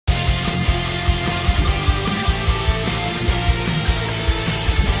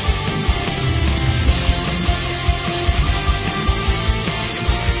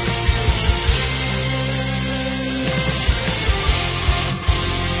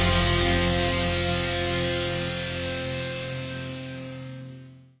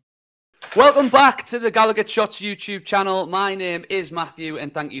Welcome back to the Gallowgateshots YouTube channel. My name is Matthew,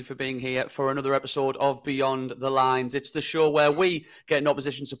 and thank you for being here for another episode of Beyond the Lines. It's the show where we get an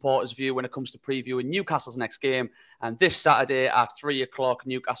opposition supporters' view when it comes to previewing Newcastle's next game. And this Saturday at 3 o'clock,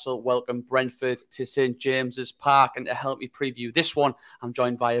 Newcastle welcome Brentford to St James's Park. And to help me preview this one, I'm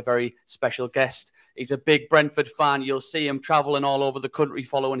joined by a very special guest. He's a big Brentford fan. You'll see him travelling all over the country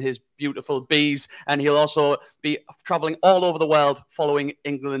following his beautiful bees. And he'll also be travelling all over the world following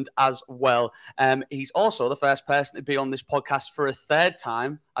England as well. He's also the first person to be on this podcast for a third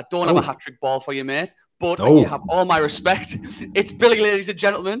time. I don't have a hat-trick ball for you, mate, but you have all my respect. It's Billy, ladies and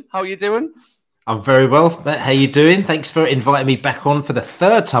gentlemen. How are you doing? I'm very well. How you doing? Thanks for inviting me back on for the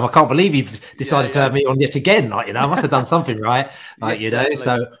third time. I can't believe you've decided to have me on yet again. Like, I must have done something right. Like, yes,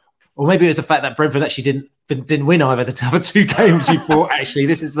 so, or maybe it was the fact that Brentford actually didn't win either the other two games. You thought, actually,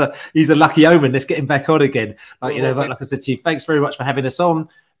 he's a lucky omen. Let's get him back on again. Like, but like I said to you, thanks very much for having us on.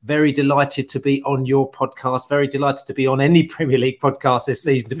 Very delighted to be on your podcast. Very delighted to be on any Premier League podcast this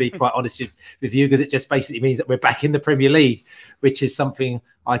season, to be quite honest with you, because it just basically means that we're back in the Premier League, which is something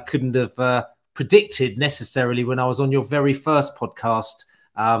I couldn't have predicted necessarily when I was on your very first podcast,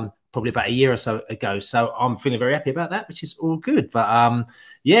 probably about a year or so ago. So I'm feeling very happy about that, which is all good. But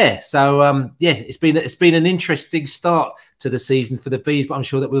it's been an interesting start to the season for the Bees, but I'm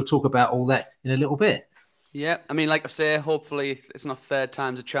sure that we'll talk about all that in a little bit. Yeah, I mean, like I say, hopefully it's not third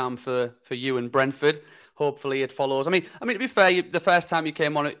time's a charm for you and Brentford. Hopefully it follows. I mean, to be fair, the first time you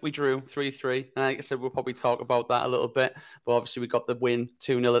came on it, we drew 3-3. And like I said, we'll probably talk about that a little bit. But obviously we got the win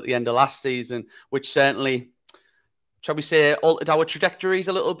 2-0 at the end of last season, which certainly, shall we say, altered our trajectories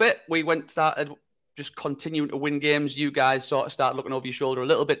a little bit. We started just continuing to win games. You guys sort of start looking over your shoulder a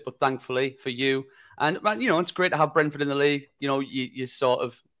little bit, but thankfully for you. And, it's great to have Brentford in the league. You sort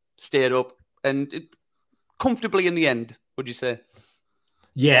of stayed up and comfortably in the end, would you say?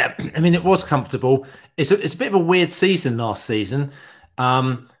 Yeah, I mean, it was comfortable. It's a bit of a weird season last season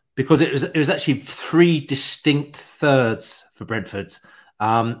because it was actually three distinct thirds for Brentford.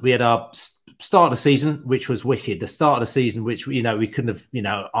 We had our start of the season, which was wicked. The start of the season, which we couldn't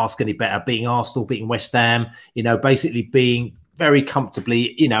have asked any better. Beating Arsenal, beating West Ham, basically being very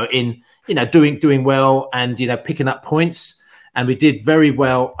comfortably, doing well and picking up points. And we did very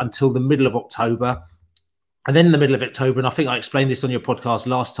well until the middle of October. And then in the middle of October, and I think I explained this on your podcast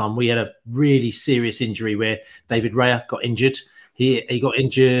last time, we had a really serious injury where David Raya got injured. He got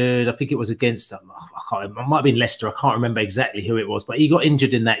injured, I think it was against, it might have been Leicester, I can't remember exactly who it was, but he got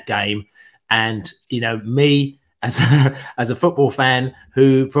injured in that game. And, me, as a football fan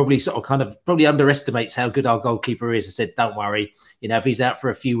who probably underestimates how good our goalkeeper is, I said, don't worry, if he's out for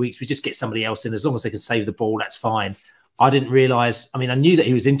a few weeks, we just get somebody else in. As long as they can save the ball, that's fine. I didn't realise, I knew that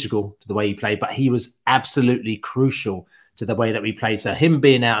he was integral to the way he played, but he was absolutely crucial to the way that we played. So him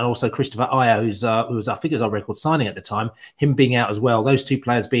being out, and also Christopher Ayer, who was, I think it was our record signing at the time, him being out as well, those two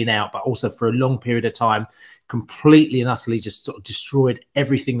players being out, but also for a long period of time, completely and utterly just sort of destroyed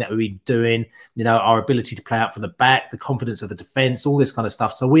everything that we were doing, our ability to play out from the back, the confidence of the defence, all this kind of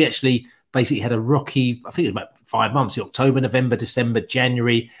stuff. So we actually basically had a rocky, I think it was about 5 months, October, November, December,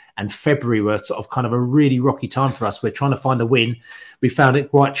 January, and February were sort of kind of a really rocky time for us. We're trying to find a win. We found it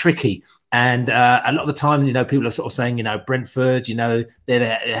quite tricky. And a lot of the time, people are sort of saying, Brentford, they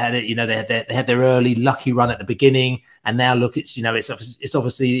had their early lucky run at the beginning. And now look, it's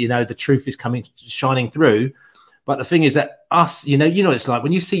obviously, the truth is shining through. But the thing is that us, it's like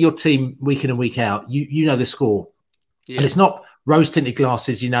when you see your team week in and week out, you know the score. Yeah. And it's not rose-tinted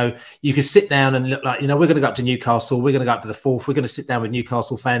glasses, you can sit down and look like, we're going to go up to Newcastle, we're going to go up to the Fourth, we're going to sit down with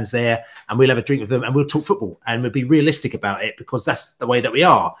Newcastle fans there and we'll have a drink with them and we'll talk football and we'll be realistic about it because that's the way that we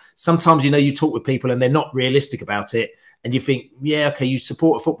are. Sometimes, you talk with people and they're not realistic about it and you think, yeah, okay, you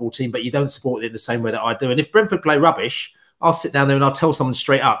support a football team, but you don't support it in the same way that I do. And if Brentford play rubbish, I'll sit down there and I'll tell someone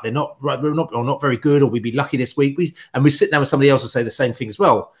straight up, we're not very good, or we'd be lucky this week. We sit down with somebody else and say the same thing as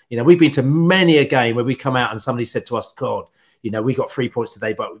well. We've been to many a game where we come out and somebody said to us, God, we got 3 points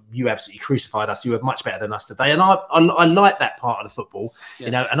today, but you absolutely crucified us. You were much better than us today. And I like that part of the football,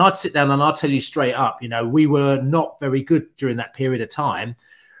 and I'd sit down and I'd tell you straight up, we were not very good during that period of time,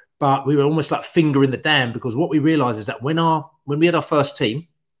 but we were almost like finger in the dam, because what we realized is that when we had our first team,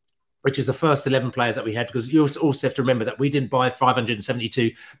 which is the first 11 players that we had, because you also have to remember that we didn't buy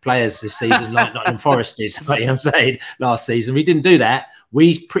 572 players this season like Nottingham Forest did, last season. We didn't do that.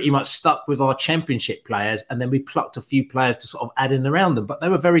 We pretty much stuck with our championship players, and then we plucked a few players to sort of add in around them. But they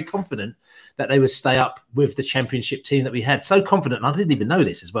were very confident that they would stay up with the championship team that we had. So confident, and I didn't even know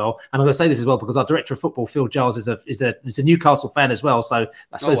this as well. And I'm going to say this as well because our director of football, Phil Giles, is a Newcastle fan as well. So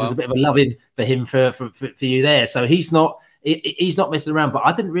I suppose there's a bit of a love in for him for you there. So he's not He's not messing around. But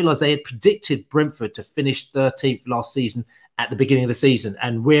I didn't realise they had predicted Brentford to finish 13th last season at the beginning of the season,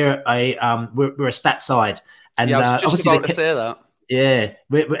 and we're a stat side. And yeah, I was just about to say that. Yeah,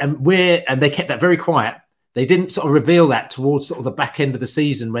 and they kept that very quiet. They didn't sort of reveal that towards sort of the back end of the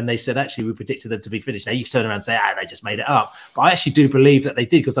season when they said, actually, we predicted them to be finished. Now you turn around and say, they just made it up. But I actually do believe that they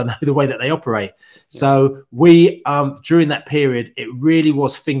did, because I know the way that they operate. Yeah. So we, during that period, it really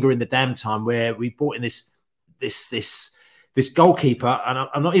was finger in the damn time, where we brought in this goalkeeper, and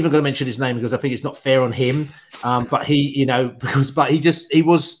I'm not even going to mention his name because I think it's not fair on him. But he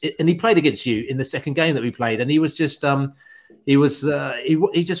played against you in the second game that we played, and he was just. He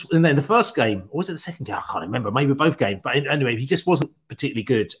just, and then the first game, or was it the second game? I can't remember. Maybe both games. But anyway, he just wasn't particularly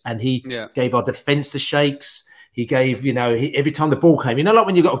good, and he gave our defence the shakes. He gave, every time the ball came, like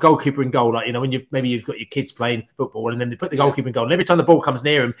when you've got a goalkeeper in goal, like, when you've got your kids playing football, and then they put the goalkeeper in goal, and every time the ball comes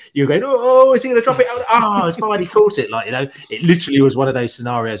near him, you're going, oh, is he going to drop it? Oh, it's fine, he caught it. Like, it literally was one of those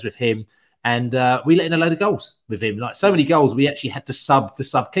scenarios with him, and we let in a load of goals with him. Like, so many goals, we actually had to sub the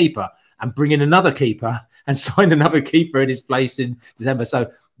sub keeper and bring in another keeper and signed another keeper in his place in December.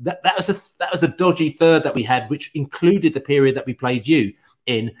 So that was the dodgy third that we had, which included the period that we played you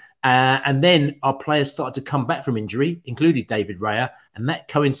in. And then our players started to come back from injury, including David Raya, and that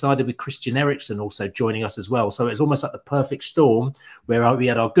coincided with Christian Eriksen also joining us as well. So it was almost like the perfect storm, where we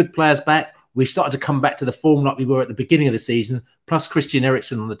had our good players back. We started to come back to the form like we were at the beginning of the season, plus Christian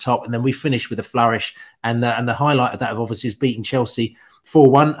Eriksen on the top, and then we finished with a flourish. And the highlight of that, obviously, is beating Chelsea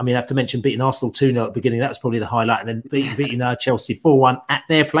 4-1. I mean, I have to mention beating Arsenal 2-0 at the beginning. That was probably the highlight. And then beating Chelsea 4-1 at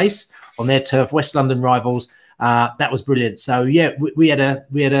their place, on their turf, West London rivals. That was brilliant. So, yeah, we had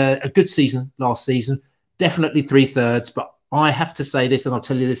a good season last season. Definitely 3/3. But I have to say this, and I'll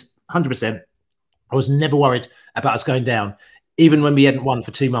tell you this 100%. I was never worried about us going down. Even when we hadn't won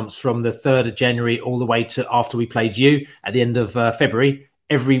for 2 months, from the 3rd of January all the way to after we played you at the end of February,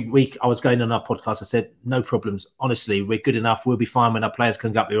 every week I was going on our podcast, I said, no problems. Honestly, we're good enough. We'll be fine when our players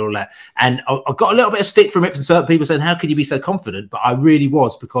come up with all that. And I got a little bit of stick from it from certain people saying, how could you be so confident? But I really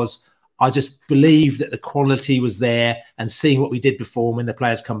was, because I just believed that the quality was there, and seeing what we did before, when the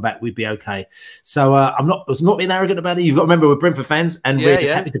players come back, we'd be okay. So I was not being arrogant about it. You've got to remember, we're Brentford fans, and we're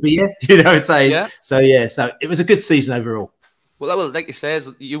just happy to be here. So it was a good season overall. Well, like you say,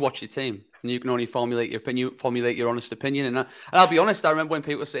 you watch your team, and you can only formulate your opinion, formulate your honest opinion. And I'll be honest, I remember when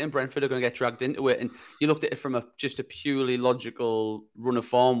people were saying Brentford are going to get dragged into it, and you looked at it from just a purely logical run of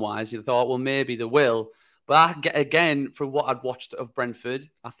form wise, you thought, well, maybe they will. But again, from what I'd watched of Brentford,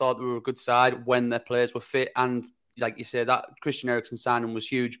 I thought they were a good side when their players were fit. And like you said, that Christian Eriksen signing was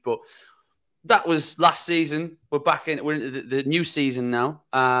huge. But that was last season. We're into the new season now.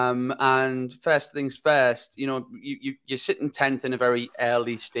 And first things first, you're sitting 10th in the very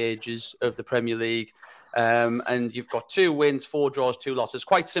early stages of the Premier League. And you've got 2 wins, 4 draws, 2 losses.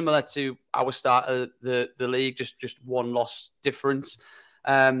 Quite similar to our start of the league, just 1 loss difference.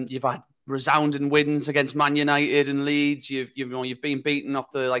 You've had resounding wins against Man United and Leeds. You've been beaten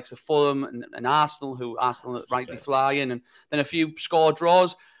off the likes of Fulham and Arsenal, who Arsenal are rightly flying, and then a few score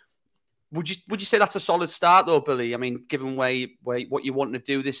draws. Would you say that's a solid start though, Billy? I mean, given what you want to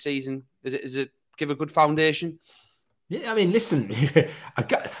do this season, is it give a good foundation? Yeah, I mean, listen,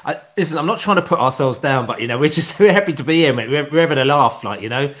 I'm not trying to put ourselves down, but, we're happy to be here, mate. We're having a laugh,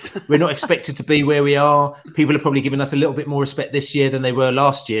 we're not expected to be where we are. People are probably giving us a little bit more respect this year than they were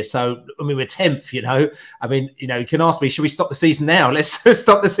last year. So, I mean, we're 10th, I mean, you can ask me, should we stop the season now? Let's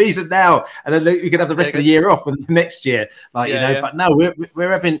stop the season now. And then we can have the rest of the year off and next year, but no,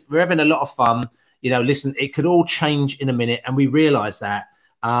 we're having a lot of fun. Listen, it could all change in a minute. And we realize that.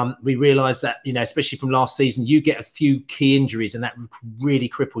 We realised that, especially from last season, you get a few key injuries and that really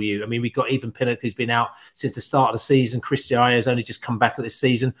cripple you. I mean, we've got even Pinnock, who's been out since the start of the season. Christian Aya's only just come back for this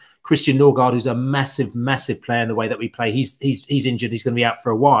season. Christian Norgard, who's a massive, massive player in the way that we play, he's injured. He's going to be out for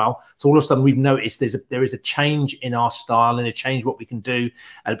a while. So all of a sudden, we've noticed there is a change in our style and a change what we can do,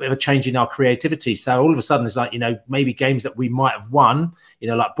 a bit of a change in our creativity. So all of a sudden, it's like, maybe games that we might have won,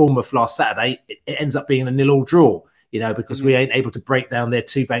 like Bournemouth last Saturday, it ends up being a 0-0 draw. Because we ain't able to break down their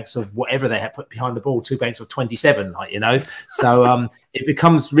 2 banks of whatever they had put behind the ball, 2 banks of 27, So it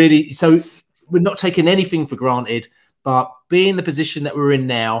becomes really, so we're not taking anything for granted, but being the position that we're in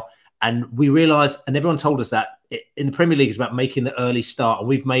now, and we realise, and everyone told us that in the Premier League is about making the early start, and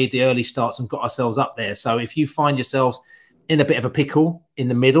we've made the early starts and got ourselves up there. So if you find yourselves in a bit of a pickle in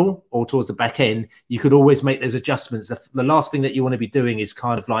the middle or towards the back end, you could always make those adjustments. The last thing that you want to be doing is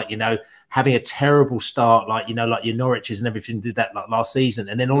kind of like, having a terrible start, like your Norwiches and everything did that like last season.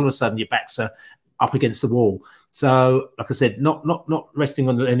 And then all of a sudden your backs are up against the wall. So, like I said, not resting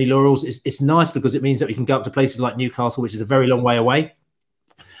on any laurels. It's nice because it means that we can go up to places like Newcastle, which is a very long way away.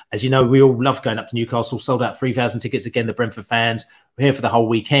 As you know, we all love going up to Newcastle. Sold out 3,000 tickets again. The Brentford fans, we're here for the whole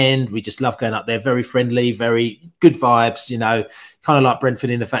weekend. We just love going up there. Very friendly, very good vibes. You know, kind of like Brentford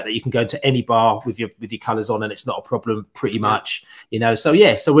in the fact that you can go to any bar with your colours on and it's not a problem, pretty much. You know, so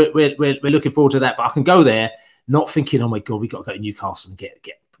yeah, so we're looking forward to that. But I can go there not thinking, oh my god, we got to go to Newcastle and get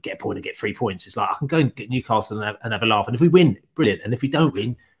a point and get 3 points. It's like I can go and get Newcastle and have a laugh. And if we win, brilliant. And if we don't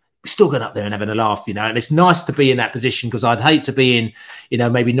win, we're still going up there and having a laugh, you know. And it's nice to be in that position because I'd hate to be in, you know,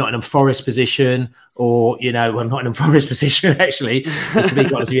 maybe Nottingham Forest position or, you know, well, Nottingham Forest position actually. To be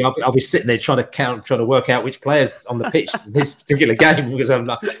honest with you, I'll be sitting there trying to work out which players on the pitch in this particular game because I'm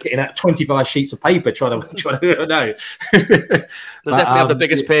like getting out 25 sheets of paper trying to know. They'll definitely have the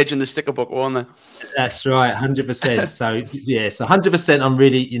biggest page in the sticker book, won't they? That's right, 100%. So yeah, so 100%. I'm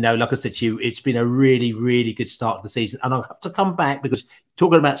really, you know, like I said to you, it's been a really, really good start to the season, and I'll have to come back because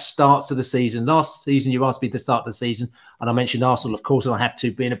talking about starts to the season. Last season, you asked me to start the season, and I mentioned Arsenal, of course, and I have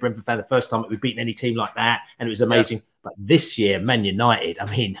to. Being a Brentford fan, the first time that we've beaten any team like that, and it was amazing. Yeah. But this year, Man United. I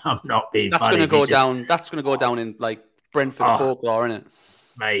mean, I'm not being. That's going to go down. That's going to go down in like Brentford folklore, isn't it?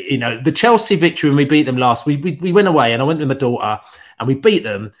 Mate, you know the Chelsea victory when we beat them last. We went away, and I went with my daughter, and we beat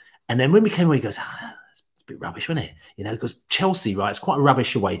them. And then when we came away, he goes, it's a bit rubbish, wasn't it? You know, because Chelsea, right? It's quite a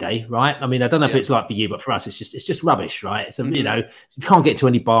rubbish away day, right? I mean, I don't know if it's like for you, but for us, it's just rubbish, right? It's you know, you can't get to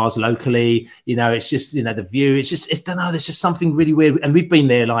any bars locally. You know, it's just, you know, the view. It's don't know. There's just something really weird. And we've been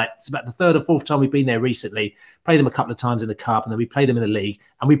there like it's about the third or fourth time we've been there recently. Played them a couple of times in the cup, and then we played them in the league,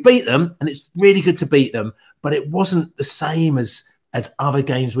 and we beat them. And it's really good to beat them, but it wasn't the same as other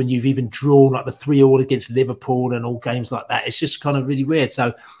games when you've even drawn like the 3-3 against Liverpool and all games like that. It's just kind of really weird.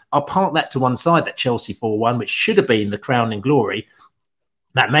 So I'll park that to one side, that Chelsea 4-1, which should have been the crowning glory,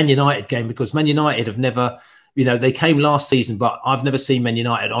 that Man United game, because Man United have never, you know, they came last season, but I've never seen Man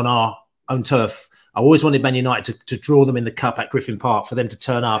United on our own turf. I always wanted Man United to draw them in the cup at Griffin Park, for them to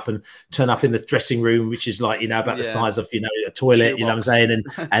turn up in the dressing room, which is like, you know, about the size of, you know, a toilet, you know what I'm saying?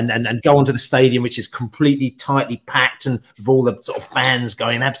 And go onto the stadium, which is completely tightly packed and with all the sort of fans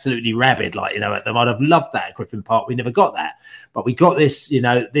going absolutely rabid, like, you know, at them. I'd have loved that at Griffin Park. We never got that. But we got this, you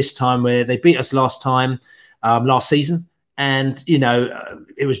know, this time where they beat us last season. And, you know,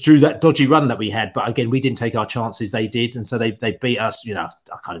 it was through that dodgy run that we had. But again, we didn't take our chances. They did. And so they beat us, you know,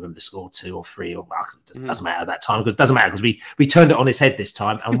 I can't remember the score, 2 or 3. Or it doesn't matter at that time, because it doesn't matter because we turned it on its head this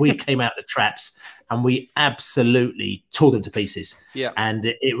time. And we came out the traps and we absolutely tore them to pieces. Yeah. And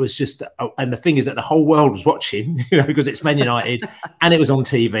it was just, and the thing is that the whole world was watching, you know, because it's Man United and it was on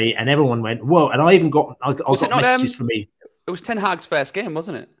TV and everyone went, whoa. And I even got, I got messages from me. It was Ten Hag's first game,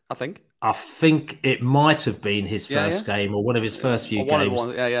 wasn't it? I think it might have been his first game or one of his first few games.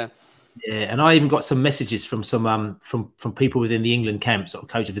 Yeah. And I even got some messages from some from people within the England camp, sort of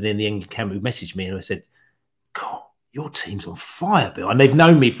coaches within the England camp, who messaged me and I said, "God, your team's on fire, Bill." And they've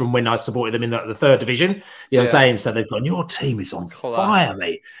known me from when I supported them in the third division. You know what I'm saying? So they've gone, "Your team is on fire,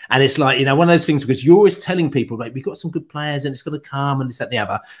 mate." And it's like, you know, one of those things, because you're always telling people, like, we've got some good players and it's going to come and this, that, and the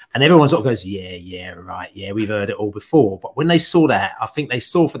other. And everyone sort of goes, yeah, right. Yeah, we've heard it all before. But when they saw that, I think they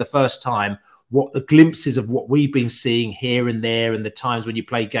saw for the first time what the glimpses of what we've been seeing here and there, and the times when you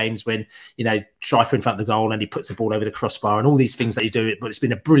play games when, you know, striker in front of the goal and he puts the ball over the crossbar and all these things that he's doing. But it's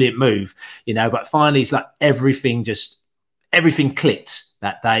been a brilliant move, you know. But finally, it's like everything clicked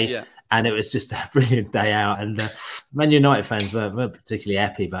that day. Yeah. And it was just a brilliant day out. And Man United fans weren't particularly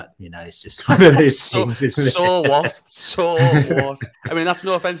happy, but, you know, it's just one of those things, isn't it? So what? I mean, that's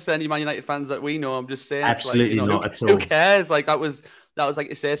no offense to any Man United fans that we know. I'm just saying. Absolutely, like, you know, not at all. Who cares? Like, that was like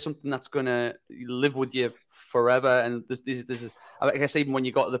you say, something that's going to live with you forever. And this is, I guess, even when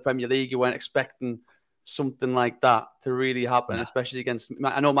you got to the Premier League, you weren't expecting something like that to really happen, especially against,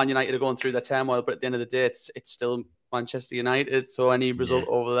 I know Man United are going through their turmoil, but at the end of the day, it's still Manchester United, so any result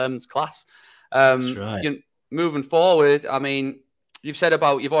over them is class. That's right. You know, moving forward, I mean, you've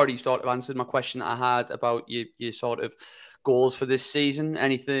already sort of answered my question that I had about your sort of goals for this season.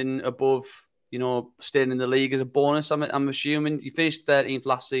 Anything above, you know, staying in the league as a bonus, I'm assuming. You finished 13th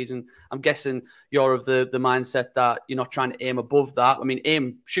last season. I'm guessing you're of the mindset that you're not trying to aim above that. I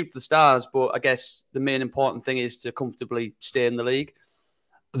mean, shoot for the stars, but I guess the main important thing is to comfortably stay in the league.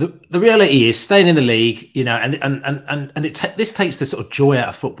 The reality is staying in the league, you know, and this takes the sort of joy out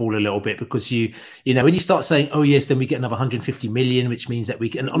of football a little bit, because you know, when you start saying, oh yes, then we get another 150 million, which means that we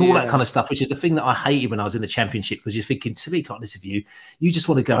can, and all that kind of stuff, which is the thing that I hated when I was in the Championship, because you're thinking, to be honest with you, you just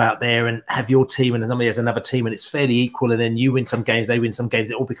want to go out there and have your team and somebody has another team and it's fairly equal, and then you win some games, they win some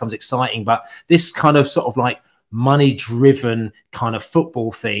games, it all becomes exciting. But this kind of sort of like money-driven kind of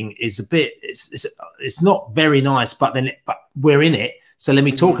football thing is a bit, it's not very nice, but we're in it. So let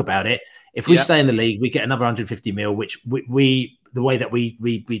me talk about it. If we stay in the league, we get another 150 mil, which we the way that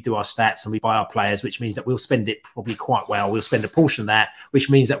we do our stats and we buy our players, which means that we'll spend it probably quite well. We'll spend a portion of that, which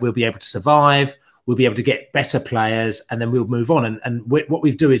means that we'll be able to survive. We'll be able to get better players, and then we'll move on. And what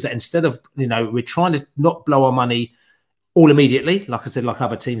we do is that instead of, we're trying to not blow our money all immediately, like I said, like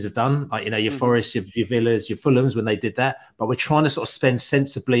other teams have done, like, your Forest, your Villas, your Fulhams, when they did that. But we're trying to sort of spend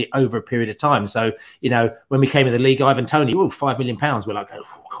sensibly over a period of time. So, when we came in the league, Ivan Toney, £5 million. We're like, oh,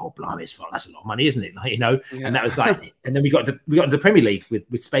 God, blimey, that's a lot of money, isn't it? Like, and that was like, and then we got into the Premier League with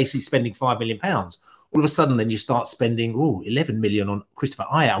Spacey spending £5 million. All of a sudden, then you start spending 11 million on Christopher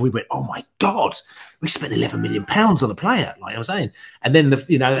Ayer, and we went, "Oh my God, we spent 11 million pounds on a player." Like I'm saying, and then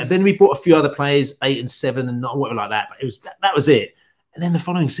then we bought a few other players, 8 and 7, and not whatever like that. But that was it. And then the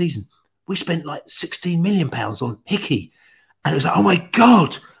following season, we spent like 16 million pounds on Hickey, and it was like, "Oh my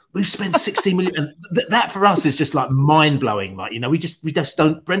God, we've spent 16 million." And that for us is just like mind blowing. Like we just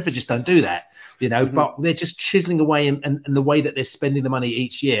don't. Brentford just don't do that. But they're just chiseling away, and the way that they're spending the money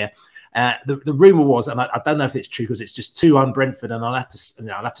each year. The rumor was, and I don't know if it's true because it's just too un-Brentford, and I'll have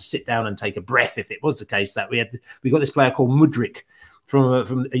to sit down and take a breath if it was the case, that we got this player called Mudryk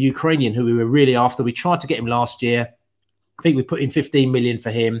from a Ukrainian who we were really after. We tried to get him last year. I think we put in 15 million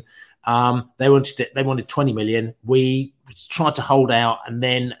for him. They wanted 20 million. We tried to hold out, and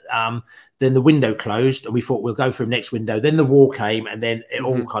then the window closed, and we thought we'll go for him next window. Then the war came, and then it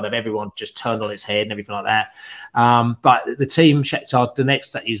all kind of, everyone just turned on its head and everything like that. But the team, Shakhtar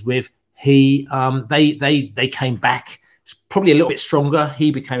Donetsk, that he's with, they came back probably a little bit stronger. He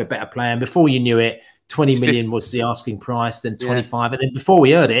became a better player, and before you knew it, 20 million was the asking price, then 25, and then before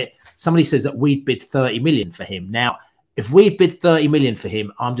we heard it, somebody says that we'd bid 30 million for him. Now, if we bid 30 million for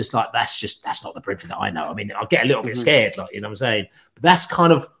him, I'm just like, that's not the Brentford that I know. I mean, I'll get a little bit scared, like, what I'm saying, but that's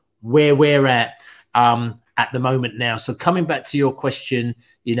kind of where we're at the moment now. So coming back to your question,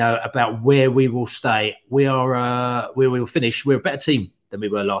 about where we will stay, where we will finish, we're a better team than we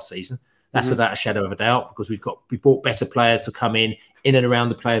were last season. That's without a shadow of a doubt, because we bought better players to come in and around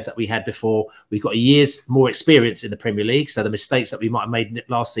the players that we had before. We've got a year's more experience in the Premier League, so the mistakes that we might have made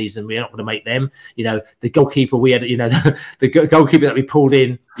last season, we're not going to make them. The goalkeeper we had, the goalkeeper that we pulled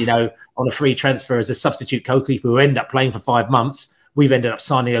in, on a free transfer as a substitute goalkeeper who ended up playing for 5 months. We've ended up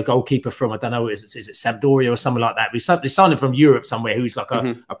signing a goalkeeper from, I don't know, is it Sampdoria or something like that? We signed him from Europe somewhere, who's like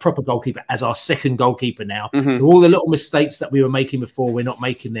a proper goalkeeper as our second goalkeeper now. So all the little mistakes that we were making before, we're not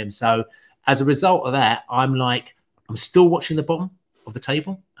making them. So as a result of that, I'm still watching the bottom of the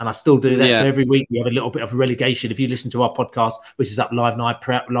table, and I still do that. So every week we have a little bit of relegation. If you listen to our podcast, which is up live now,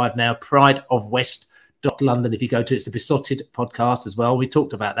 Pride of West London, if you go to, it's the Besotted podcast as well. We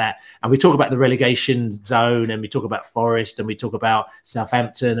talked about that, and we talk about the relegation zone, and we talk about Forest, and we talk about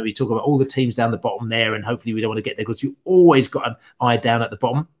Southampton, and we talk about all the teams down the bottom there, and hopefully we don't want to get there, because you always got an eye down at the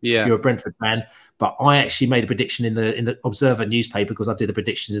bottom if you're a Brentford fan. But I actually made a prediction in the Observer newspaper, because I did the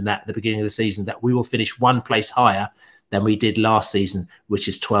predictions in that at the beginning of the season, that we will finish 1 place higher than we did last season, which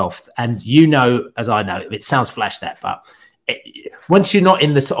is 12th. And as I know, it sounds flash that, but once you're not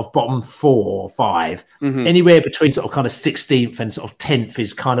in the sort of bottom 4 or 5, anywhere between sort of kind of 16th and sort of 10th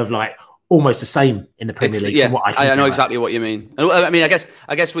is kind of like almost the same in the Premier League. Yeah, I know exactly what you mean. I mean, I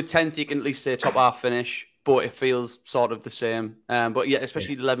guess with 10th you can at least say top half finish, but it feels sort of the same. But yeah,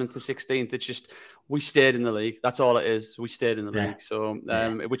 especially 11th to 16th, it's just we stayed in the league. That's all it is. We stayed in the league. So,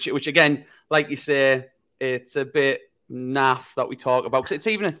 which again, like you say, it's a bit naff that we talk about, because it's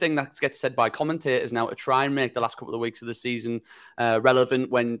even a thing that gets said by commentators now to try and make the last couple of weeks of the season relevant,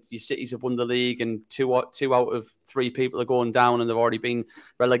 when your Cities have won the league and two out of 3 people are going down and they've already been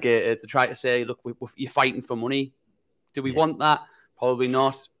relegated. To try to say, look, you're fighting for money. Do we want that? Probably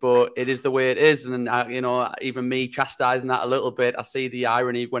not, but it is the way it is. And even me chastising that a little bit, I see the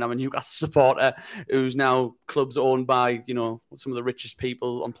irony when I'm a Newcastle supporter who's now clubs owned by some of the richest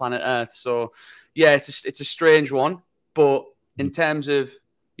people on planet Earth. So yeah, it's a strange one. But in terms of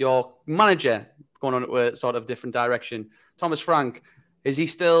your manager going on a sort of different direction, Thomas Frank, is he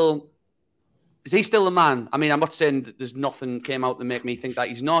still the man? I mean, I'm not saying that there's nothing came out to make me think that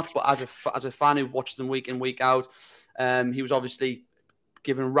he's not, but as a fan who watches them week in, week out, he was obviously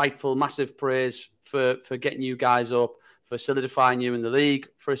given rightful massive praise for getting you guys up, for solidifying you in the league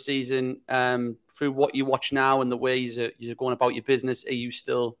for a season. Through what you watch now and the way you're going about your business, are you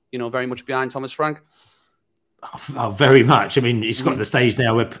still very much behind Thomas Frank? Oh, very much. I mean, it's got to the stage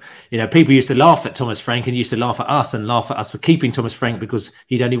now where people used to laugh at Thomas Frank and used to laugh at us for keeping Thomas Frank, because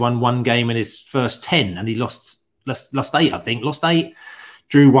he'd only won 1 game in his first 10, and he lost 8, I think. Lost 8,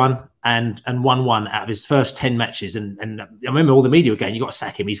 drew 1. and won one out of his first 10 matches. And I remember all the media were going, you got to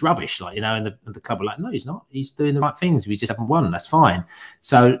sack him. He's rubbish. Like, you know, and the club were like, no, he's not. He's doing the right things. We just haven't won. That's fine.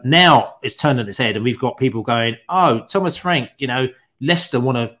 So now it's turned on its head and we've got people going, oh, Thomas Frank, you know, Leicester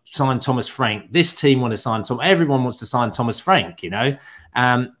want to sign Thomas Frank. This team want to sign Tom. Everyone wants to sign Thomas Frank, you know,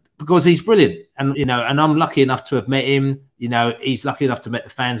 because he's brilliant. And, you know, and I'm lucky enough to have met him. You know, he's lucky enough to meet the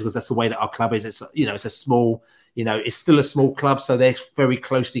fans because that's the way that our club is. It's, you know, it's a small, you know, it's still a small club, so they're very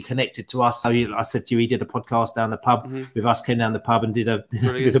closely connected to us. So I said to you, he did a podcast down the pub with us, came down the pub and did a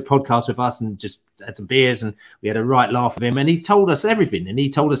podcast with us and just had some beers and we had a right laugh with him. And he told us everything and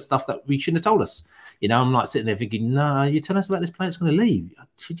he told us stuff that we shouldn't have told us. You know, I'm like sitting there thinking, no, you're telling us about this player that's going to leave.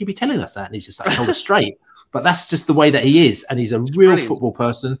 Should you be telling us that? And he's just like, told us straight. But that's just the way that he is. And he's a real football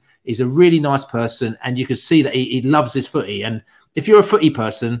person. He's a really nice person. And you can see that he loves his footy. And if you're a footy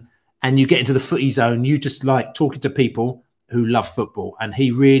person and you get into the footy zone, you just like talking to people who love football. And he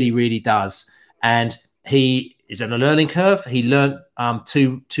really, really does. And he is on a learning curve. He learned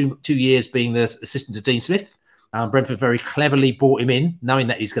 2 years being the assistant to Dean Smith. Brentford very cleverly brought him in, knowing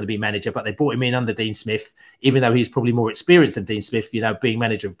that he's going to be manager, but they brought him in under Dean Smith, even though he's probably more experienced than Dean Smith, you know, being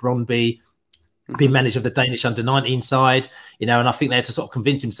manager of Brøndby, being manager of the Danish under-19 side, you know, and I think they had to sort of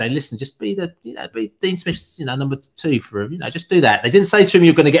convince him, say, listen, just be the, you know, be Dean Smith's, you know, number 2 for him, you know, just do that. They didn't say to him,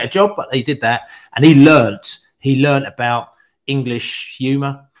 you're going to get a job, but they did that. And he learnt about English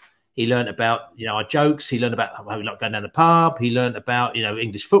humour. He learned about, you know, our jokes. He learned about how we like going down the pub. He learned about, you know,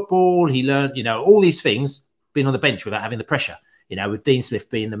 English football. He learned, you know, all these things, being on the bench without having the pressure, you know, with Dean Smith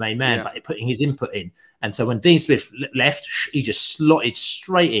being the main man, but putting his input in. And so when Dean Smith left, he just slotted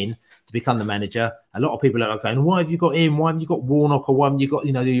straight in to become the manager. A lot of people are going, why have you got him? Why haven't you got Warnock? Or why haven't you got,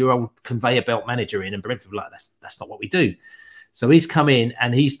 you know, your old conveyor belt manager in? And Brentford like, that's not what we do. So he's come in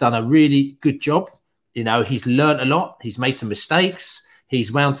and he's done a really good job. You know, he's learned a lot. He's made some mistakes. He's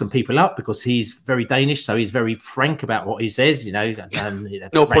wound some people up because he's very Danish, so he's very frank about what he says. You know, you know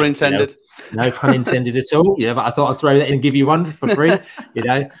no frank, pun intended. You know, no pun intended at all. You know, but I thought I'd throw that in and give you one for free. You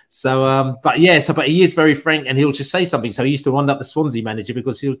know, so but he is very frank, and he'll just say something. So he used to wind up the Swansea manager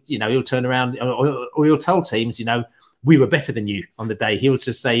because he'll turn around or he'll tell teams, you know, we were better than you on the day. He'll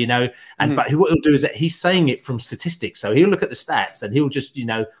just say, you know, and but what he'll do is that he's saying it from statistics. So he'll look at the stats and he'll just, you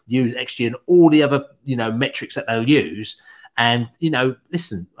know, use XG and all the other, you know, metrics that they'll use. And, you know,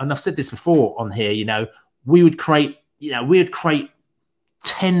 listen, and I've said this before on here, you know, we would create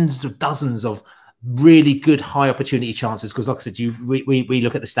tens of dozens of really good high opportunity chances. Because like I said, we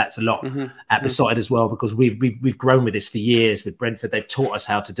look at the stats a lot at the side as well, because we've grown with this for years with Brentford. They've taught us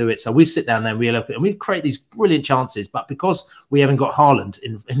how to do it. So we sit down there and we look at it and we create these brilliant chances. But because we haven't got Haaland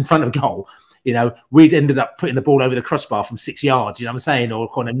in front of goal, you know, we'd ended up putting the ball over the crossbar from 6 yards, you know what I'm saying?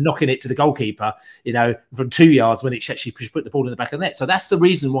 Or kind of knocking it to the goalkeeper, you know, from 2 yards when it actually put the ball in the back of the net. So that's the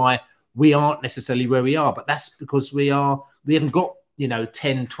reason why we aren't necessarily where we are. But that's because we haven't got, you know,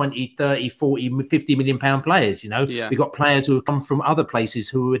 10, 20, 30, 40, 50 million pound players, you know. We've got players who have come from other places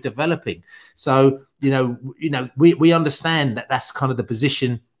who are developing. So, you know, we understand that that's kind of the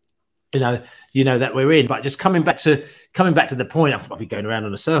position, you know that we're in. But just coming back to the point, I've been going around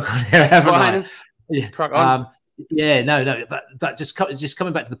in a circle here, haven't I? Yeah. Crack on. But just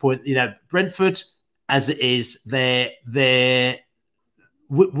coming back to the point, you know, Brentford as it is,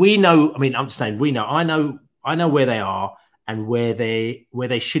 we know. I mean, I'm just saying we know. I know where they are and where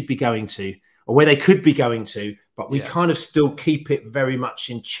they should be going to, or where they could be going to. But we kind of still keep it very much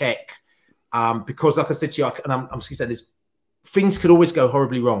in check because, like I said to you, and I'm saying this, things could always go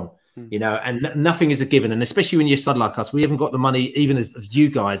horribly wrong. You know, and nothing is a given. And especially when you're a side like us, we haven't got the money, even as you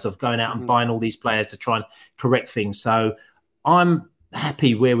guys, of going out and buying all these players to try and correct things. So I'm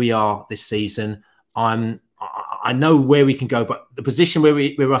happy where we are this season. I know where we can go, but the position where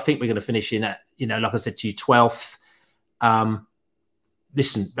I think we're going to finish in at, you know, like I said to you, 12th.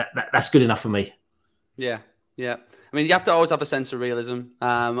 Listen, that's good enough for me. Yeah. I mean, you have to always have a sense of realism.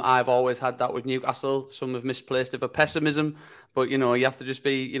 I've always had that with Newcastle. Some have misplaced it for pessimism, but you know, you have to just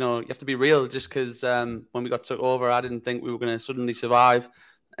be, you know, you have to be real. Just because when we got took over, I didn't think we were going to suddenly survive,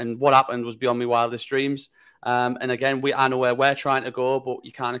 and what happened was beyond my wildest dreams. And again, I know where we're trying to go, but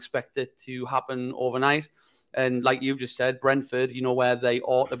you can't expect it to happen overnight. And like you just said, Brentford, you know where they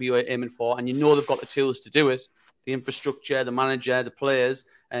ought to be aiming for, and you know they've got the tools to do it. The infrastructure, the manager, the players,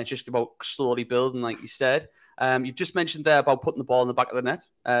 and it's just about slowly building, like you said. You've just mentioned there about putting the ball in the back of the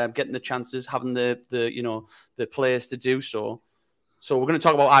net, getting the chances, having the players to do so. So we're going to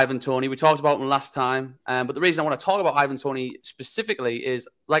talk about Ivan Toney. We talked about him last time, but the reason I want to talk about Ivan Toney specifically is,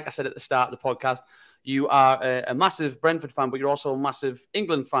 like I said at the start of the podcast, you are a massive Brentford fan, but you're also a massive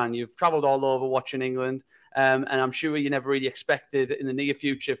England fan. You've travelled all over watching England, and I'm sure you never really expected in the near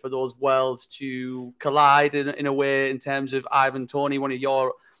future for those worlds to collide in a way, in terms of Ivan Toney, one of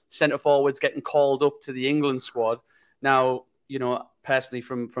your centre forwards, getting called up to the England squad. Now, you know, personally,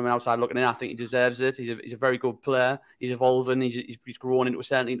 from an outside looking in, I think he deserves it. He's a very good player. He's evolving. He's grown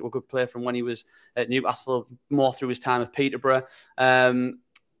certainly into a good player from when he was at Newcastle, more through his time at Peterborough.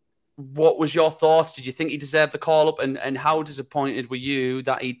 What was your thoughts? Did you think he deserved the call-up? And how disappointed were you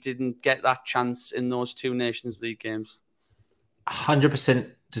that he didn't get that chance in those 2 Nations League games? 100%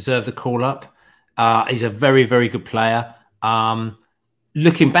 deserved the call-up. He's a very, very good player.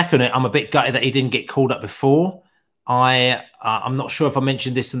 Looking back on it, I'm a bit gutted that he didn't get called up before. I'm not sure if I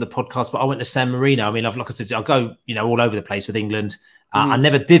mentioned this in the podcast, but I went to San Marino. I mean, like I said, I go, you know, all over the place with England. I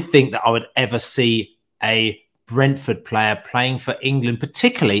never did think that I would ever see a Brentford player playing for England,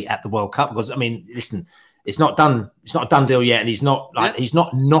 particularly at the World Cup, because I mean, listen, it's not done. It's not a done deal yet, and he's not he's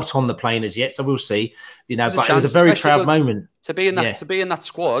not on the plane as yet. So we'll see. You know, but it was a very proud moment to be in that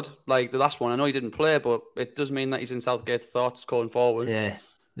squad, like the last one. I know he didn't play, but it does mean that he's in Southgate's thoughts going forward. Yeah,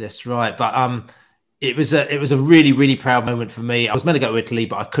 that's right. But it was a really, really proud moment for me. I was meant to go to Italy,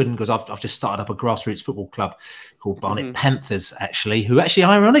 but I couldn't because I've just started up a grassroots football club called Barnet Panthers, actually, who actually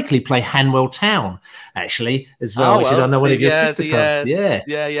ironically play Hanwell Town, actually, as well, which is, I know, one of your sister clubs. Yeah,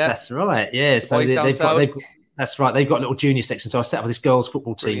 that's right. Yeah, so they've got that's right. They've got a little junior section. So I set up this girls'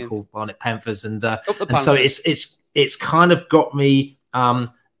 football team called Barnet Panthers, and so it's kind of got me.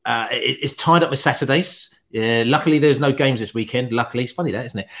 It's tied up with Saturdays. Yeah, luckily there's no games this weekend. Luckily, it's funny that,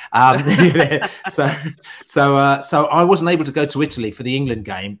 isn't it? So I wasn't able to go to Italy for the England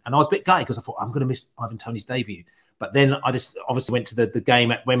game, and I was a bit gutted because I thought I'm going to miss Ivan Toney's debut. But then I just obviously went to the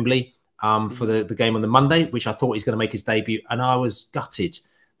game at Wembley for the game on the Monday, which I thought he's going to make his debut, and I was gutted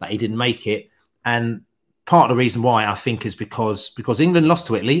that he didn't make it. And part of the reason why, I think, is because England lost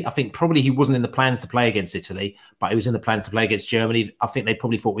to Italy. I think probably he wasn't in the plans to play against Italy, but he was in the plans to play against Germany. I think they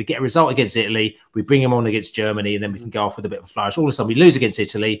probably thought we'd get a result against Italy, we bring him on against Germany, and then we can go off with a bit of a flourish. All of a sudden, we lose against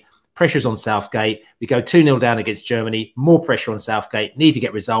Italy. Pressure's on Southgate. We go 2-0 down against Germany. More pressure on Southgate. Need to get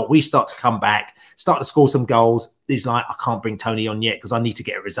a result. We start to come back, start to score some goals. He's like, I can't bring Toney on yet because I need to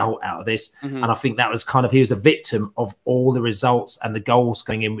get a result out of this. And I think that was kind of, he was a victim of all the results and the goals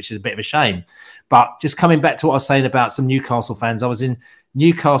going in, which is a bit of a shame. But just coming back to what I was saying about some Newcastle fans, I was in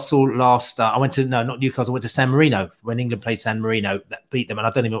Newcastle last. I went to I went to San Marino when England played San Marino. That beat them, and I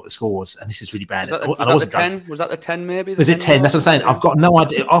don't even know what the score was. And this is really bad. Was that the 10 maybe? Was it 10? That's what I'm saying. I've got no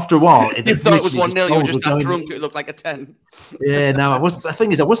idea. After a while, you thought it was 1-0. You were just that drunk. It looked like a 10. Yeah, no, I wasn't. The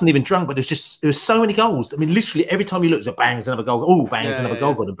thing is, I wasn't even drunk, but there was so many goals. I mean, literally every time you look, there's a bang, there's another goal. Oh, bang, there's another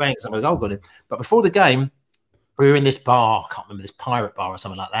goal gone, and bang, there's another goal gone. But before the game, we were in this bar, I can't remember, this pirate bar or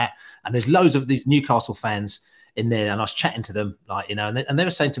something like that. And there's loads of these Newcastle fans in there. And I was chatting to them, like, you know, and they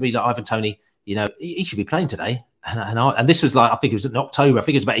were saying to me, like, Ivan Toney, you know, he should be playing today. And this was like, I think it was in October. I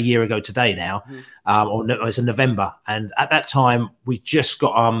think it was about a year ago today now, or no, it was in November. And at that time, we just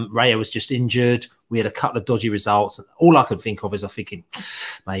got, Raya was just injured. We had a couple of dodgy results. And all I could think of is, I'm thinking,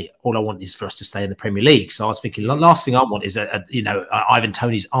 mate, all I want is for us to stay in the Premier League. So I was thinking, the last thing I want is, Ivan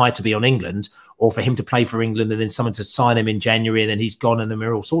Toney's eye to be on England, or for him to play for England and then someone to sign him in January and then he's gone and then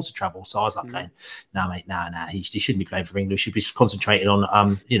we're all sorts of trouble. So I was like, no, mate, no, he shouldn't be playing for England. He should be concentrating on,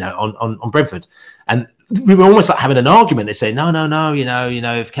 on Brentford. And we were almost like having an argument. They say, no,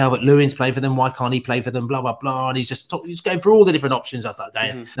 if Calvert-Lewin's playing for them, why can't he play for them? Blah, blah, blah. And he's going through all the different options. I was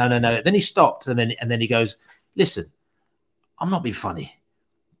like, no. Then he stopped and then he goes, listen, I'm not being funny,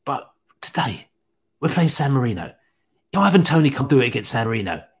 but today we're playing San Marino. If Ivan Toney can't do it against San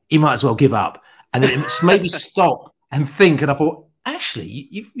Marino, he might as well give up. And then it made me stop and think. And I thought, actually,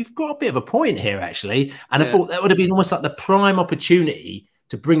 you've got a bit of a point here, actually. And I thought that would have been almost like the prime opportunity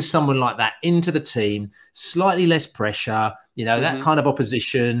to bring someone like that into the team, slightly less pressure, that kind of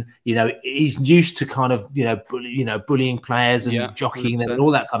opposition. He's used to kind of, bullying players and jockeying them and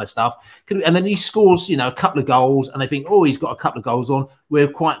all that kind of stuff. And then he scores, a couple of goals and they think, oh, he's got a couple of goals on. We're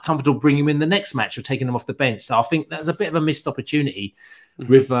quite comfortable bringing him in the next match or taking him off the bench. So I think that's a bit of a missed opportunity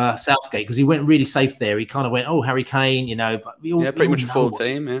with Southgate, because he went really safe there. He kind of went, oh, Harry Kane, but we all pretty much a full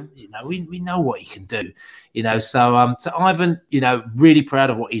team. We know what he can do. So Ivan, really proud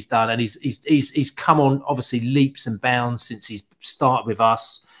of what he's done, and he's come on obviously leaps and bounds since he's started with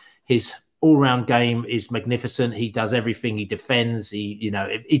us. His all-round game is magnificent. He does everything. He defends.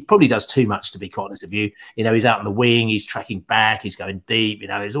 He probably does too much, to be quite honest with you. He's out on the wing. He's tracking back. He's going deep.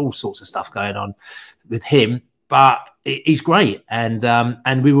 There's all sorts of stuff going on with him. But he's great,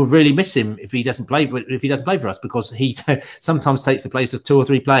 and we will really miss him if he doesn't play. If he doesn't play for us, because he sometimes takes the place of 2 or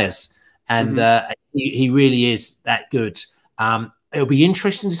 3 players, and He really is that good. It'll be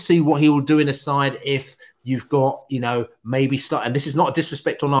interesting to see what he will do in a side if you've got, maybe and this is not a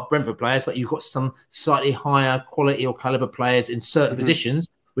disrespect on our Brentford players, but you've got some slightly higher quality or caliber players in certain positions,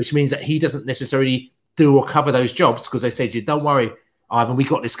 which means that he doesn't necessarily do or cover those jobs because they say to you, don't worry, Ivan, we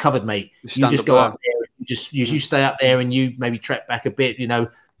got this covered, mate. You just go up there, you stay up there and you maybe track back a bit,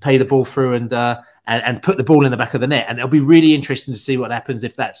 pay the ball through and put the ball in the back of the net. And it'll be really interesting to see what happens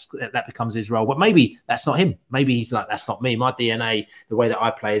if that becomes his role. But maybe that's not him. Maybe he's like, that's not me. My DNA, the way that I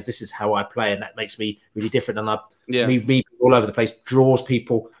play is this is how I play. And that makes me really different. And me all over the place draws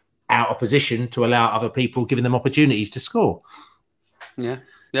people out of position to allow other people, giving them opportunities to score. Yeah.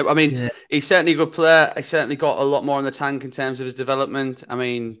 Yeah, I mean, he's certainly a good player. He's certainly got a lot more in the tank in terms of his development. I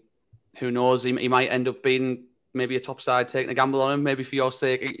mean, who knows? He might end up being maybe a top side, taking a gamble on him. Maybe for your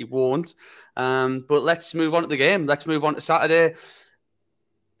sake, he won't. But let's move on to the game. Let's move on to Saturday.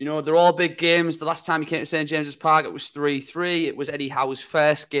 They're all big games. The last time he came to St James's Park, it was 3-3. It was Eddie Howe's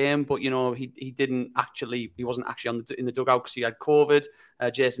first game, but he wasn't actually in the dugout because he had COVID.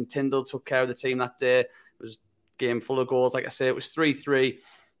 Jason Tyndall took care of the team that day. It was a game full of goals. Like I say, it was 3-3.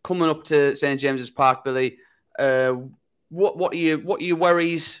 Coming up to St James's Park, Billy. What are your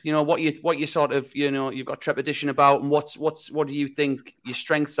worries? What you sort of you've got trepidation about, and what do you think your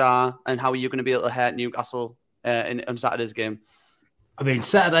strengths are, and how are you going to be able to hurt Newcastle on Saturday's game? I mean,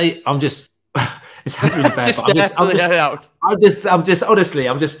 Saturday, I'm just it sounds really bad. I'm just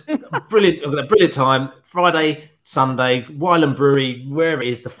brilliant. I've got a brilliant time. Friday, Sunday, Wylam Brewery, wherever it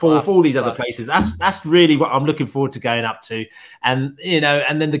is, the Fourth, all these other places. That's really what I'm looking forward to going up to. And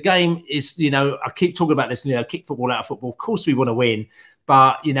and then the game is, I keep talking about this, kick football out of football. Of course we want to win.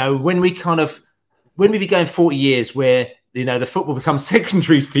 But when we be going 40 years where the football becomes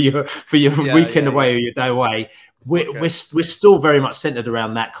secondary for your weekend away or your day away, we're still very much centered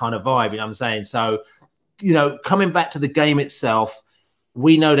around that kind of vibe, what I'm saying? So, coming back to the game itself,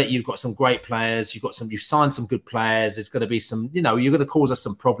 we know that you've got some great players. You've signed some good players. There's going to be some, you're going to cause us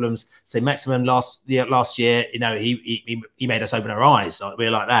some problems. Say Maximum last year, he made us open our eyes.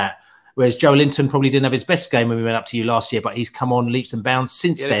 We're like that. Whereas Joe Linton probably didn't have his best game when we went up to you last year, but he's come on leaps and bounds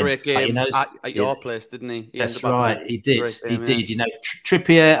since then. He had a great game at your place, didn't he? That's right. He did.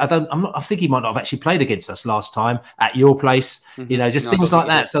 Trippier. I think he might not have actually played against us last time at your place. Just things like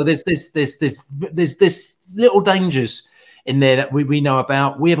that. So there's little dangers in there that we know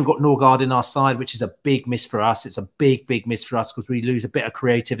about. We haven't got Norgard in our side, which is a big miss for us. It's a big miss for us because we lose a bit of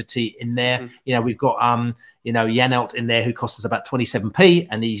creativity in there. We've got Janelt in there who costs us about 27p,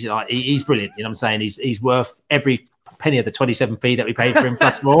 and he's brilliant. I'm saying he's worth every penny of the 27p that we paid for him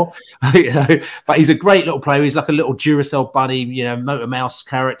plus more. But he's a great little player. He's like a little Duracell bunny, motor mouse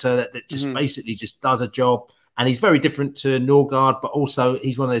character that just basically just does a job. And he's very different to Norgard, but also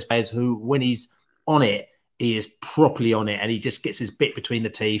he's one of those players who, when he's on it, he is properly on it, and he just gets his bit between the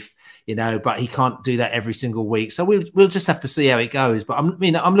teeth, but he can't do that every single week. So we'll just have to see how it goes. But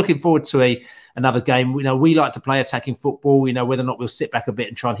I'm looking forward to another game. We like to play attacking football. Whether or not we'll sit back a bit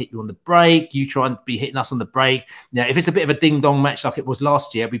and try and hit you on the break. You try and be hitting us on the break. If it's a bit of a ding-dong match like it was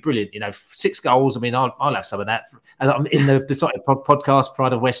last year, it'd be brilliant. 6 goals. I'll have some of that. I'm in the sort of podcast,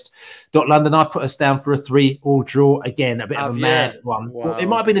 Pride of West London. I've put us down for a 3-3 draw again. A bit of a mad one. Wow. Well, it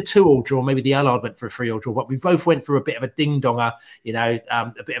might have been a 2-2 draw. Maybe the Allard went for a 3-3 draw, but we both went for a bit of a ding-donger.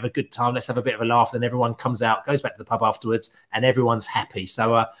 A bit of a good time. Let's have a bit of a laugh. Then everyone comes out, goes back to the pub afterwards, and everyone's happy.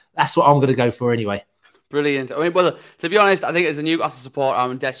 So that's what I'm going to go for anyway. Brilliant. Well, to be honest, I think as a Newcastle supporter,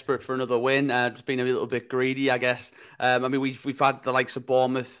 I'm desperate for another win. Just being a little bit greedy, I guess. We've had the likes of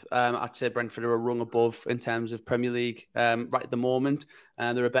Bournemouth. I'd say Brentford are a rung above in terms of Premier League right at the moment.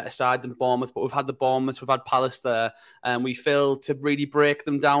 They're a better side than Bournemouth, but we've had the Bournemouth, we've had Palace there, and we failed to really break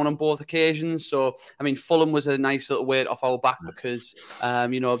them down on both occasions. So, Fulham was a nice little weight off our back because,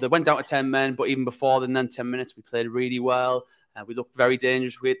 they went down to 10 men, but even before then 10 minutes, we played really well. We looked very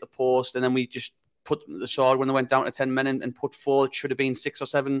dangerous. We hit the post, and then we just put them to the sword when they went down to 10 men and put 4. It should have been 6 or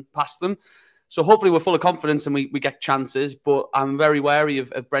 7 past them. So hopefully we're full of confidence and we get chances, but I'm very wary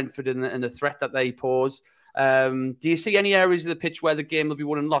of Brentford and the threat that they pose. Do you see any areas of the pitch where the game will be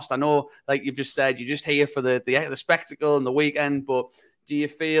won and lost? I know, like you've just said, you're just here for the spectacle and the weekend, but do you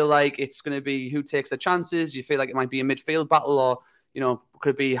feel like it's going to be who takes the chances? Do you feel like it might be a midfield battle, or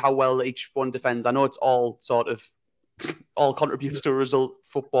could it be how well each one defends? I know it's all sort of all contributes to a result,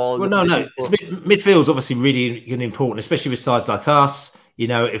 football. Well, no. Midfield's obviously really important, especially with sides like us.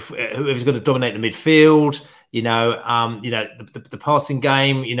 If whoever's going to dominate the midfield, The passing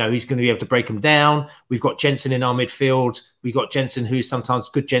game, he's going to be able to break them down. We've got Jensen in our midfield. We've got Jensen, who's sometimes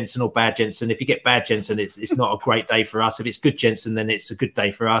good Jensen or bad Jensen. If you get bad Jensen, it's not a great day for us. If it's good Jensen, then it's a good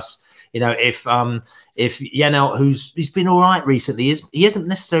day for us. If Janelt, he's been all right recently, he hasn't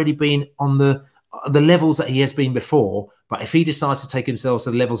necessarily been on the levels that he has been before. But if he decides to take himself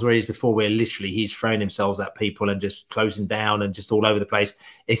to the levels where he is before, where literally he's throwing himself at people and just closing down and just all over the place,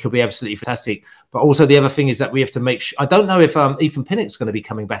 it could be absolutely fantastic. But also the other thing is that we have to make sure, I don't know if Ethan Pinnock's going to be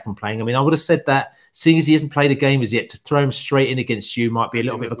coming back and playing. I mean, I would have said that, seeing as he hasn't played a game as yet, to throw him straight in against you might be a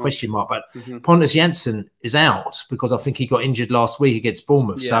little bit of a question mark. But Pontus Jansson is out because I think he got injured last week against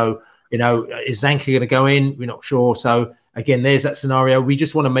Bournemouth. Yeah. So, is Zanka going to go in? We're not sure. So again, there's that scenario. We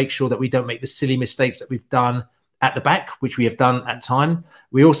just want to make sure that we don't make the silly mistakes that we've done at the back, which we have done at time.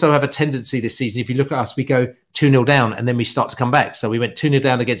 We also have a tendency this season, if you look at us, we go 2-0 down and then we start to come back. So we went 2-0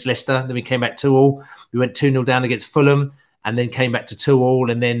 down against Leicester, then we came back 2-2. We went 2-0 down against Fulham and then came back to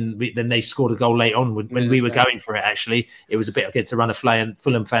 2-2. And then they scored a goal late on when we were going for it, actually. It was a bit against the run of play, and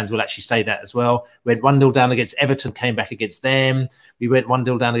Fulham fans will actually say that as well. We went 1-0 down against Everton, came back against them. We went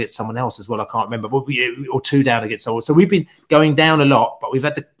 1-0 down against someone else as well, I can't remember. Or 2 down against someone. So we've been going down a lot, but we've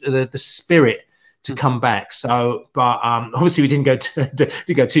had the spirit to come back. So, but obviously we didn't go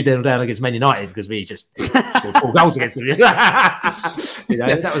 2-0 down against Man United because we just scored 4 goals against them.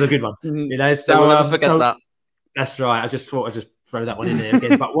 That was a good one. So we'll never forget that. That's right. I just thought I'd just throw that one in there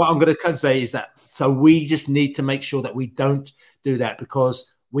again. But what I'm going to say is that, so we just need to make sure that we don't do that,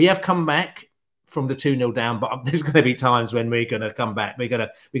 because we have come back from the 2-0 down, but there's going to be times when we're going to come back. We're going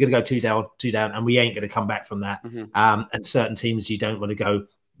to go 2 down, and we ain't going to come back from that. And certain teams you don't want to go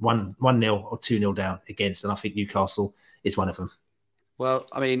 1-0 or 2-0 down against, and I think Newcastle is one of them. Well,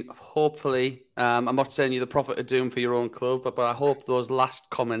 I mean, hopefully, I'm not saying you're the prophet of doom for your own club, but I hope those last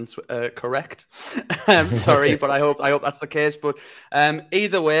comments are correct. Sorry, but I hope that's the case. But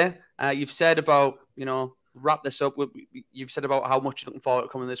either way, you've said about, wrap this up. You've said about how much you're looking forward to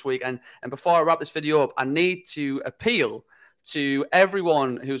coming this week. And before I wrap this video up, I need to appeal to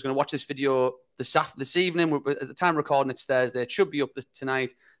everyone who's going to watch this video this evening. At the time of recording, it's Thursday. It should be up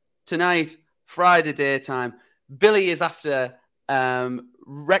tonight. Tonight, Friday daytime. Billy is after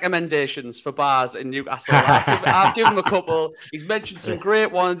recommendations for bars in Newcastle. I've given him a couple. He's mentioned some great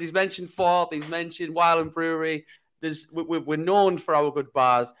ones. He's mentioned Forth. He's mentioned Wyland Brewery. We're known for our good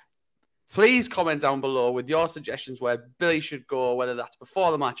bars. Please comment down below with your suggestions where Billy should go, whether that's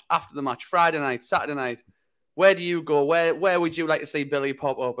before the match, after the match, Friday night, Saturday night. Where do you go? Where would you like to see Billy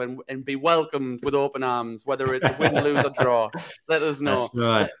pop up and be welcomed with open arms, whether it's a win, lose, or draw? Let us know. That's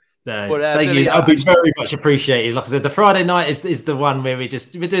right. No, thank you. I'll be very much appreciated. Like I said, the Friday night is the one where we're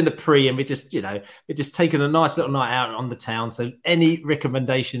doing the pre, and we're just taking a nice little night out on the town. So any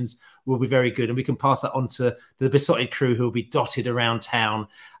recommendations will be very good, and we can pass that on to the Besotted crew, who will be dotted around town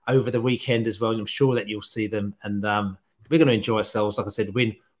over the weekend as well. And I'm sure that you'll see them, and we're going to enjoy ourselves. Like I said,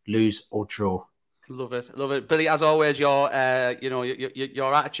 win, lose, or draw. Love it, love it, Billy. As always, your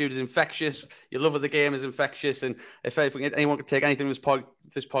attitude is infectious. Your love of the game is infectious, and if anyone could take anything from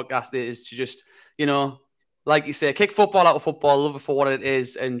this podcast, it is to just like you say, kick football out of football, love it for what it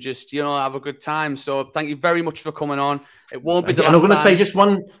is, and just have a good time. So thank you very much for coming on. It won't be the last time. And I'm going to say just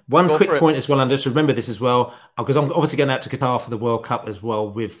one quick point as well, and just remember this as well, because I'm obviously going out to Qatar for the World Cup as well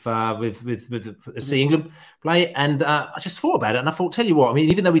with see England play, and I just thought about it, and I thought, tell you what, I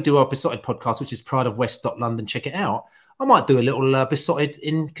mean, even though we do our Besotted podcast, which is Pride of West London, check it out. I might do a little Besotted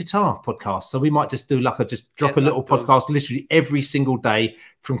in Qatar podcast. So we might just do drop a little podcast literally every single day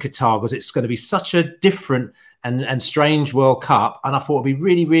from Qatar, because it's going to be such a different and strange World Cup. And I thought it'd be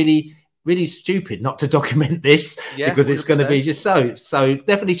really, really, really stupid not to document this, because it's 100%. Going to be just so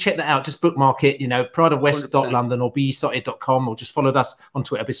definitely check that out. Just bookmark it, Pride of West London or besotted.com, or just follow us on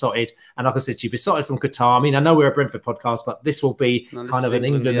Twitter, Besotted. And like I said to you, Besotted from Qatar. I mean, I know we're a Brentford podcast, but this will be kind of an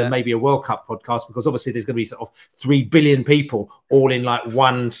England and maybe a World Cup podcast, because obviously there's going to be sort of 3 billion people all in like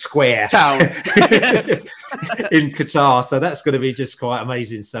one square town in Qatar. So that's going to be just quite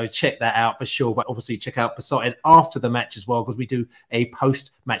amazing. So check that out for sure. But obviously check out Besotted after the match as well, because we do a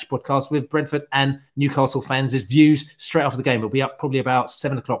post-match podcast with Brentford and Newcastle fans' views straight after the game. It'll be up probably about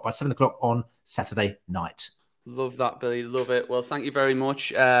 7 o'clock, by 7 o'clock on Saturday night. Love that, Billy. Love it. Well, thank you very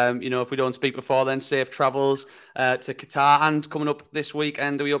much. If we don't speak before then, safe travels to Qatar, and coming up this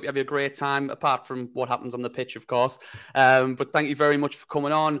weekend. We hope you have a great time, apart from what happens on the pitch, of course. But thank you very much for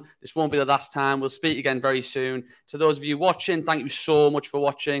coming on. This won't be the last time. We'll speak again very soon. To those of you watching, thank you so much for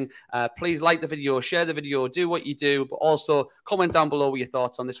watching. Please like the video, share the video, do what you do, but also comment down below with your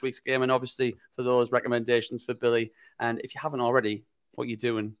thoughts on this week's game, and obviously for those recommendations for Billy. And if you haven't already, what you're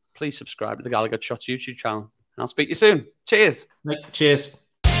doing, please subscribe to the Gallowgateshots YouTube channel. I'll speak to you soon. Cheers. Cheers.